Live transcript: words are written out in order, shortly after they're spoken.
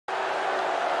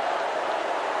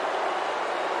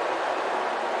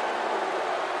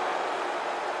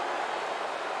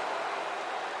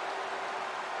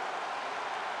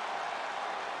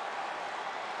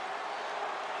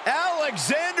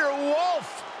Alexander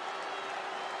Wolfe.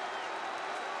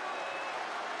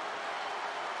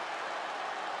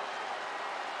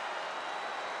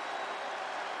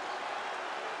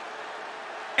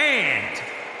 And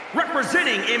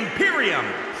representing Imperium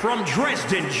from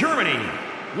Dresden, Germany,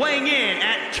 weighing in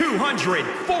at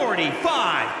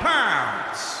 245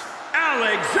 pounds,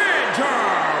 Alexander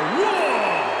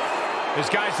Wolfe. This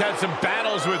guy's had some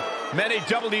battles with many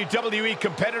WWE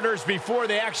competitors before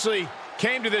they actually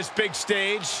came to this big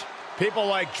stage. People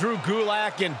like Drew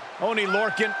Gulak and Oney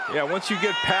Lorcan. Yeah, once you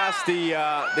get past the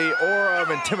aura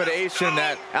of intimidation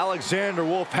that Alexander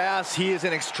Wolfe has, he is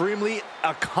an extremely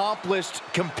accomplished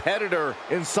competitor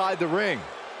inside the ring.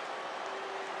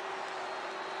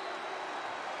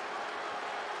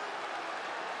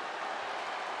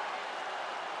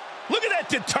 Look at that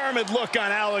determined look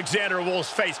on Alexander Wolfe's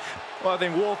face. Well, I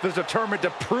think Wolfe is determined to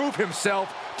prove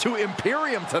himself to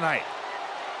Imperium tonight.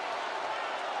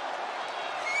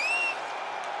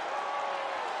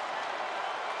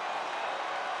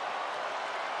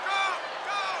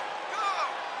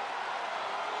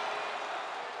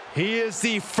 He is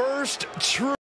the first true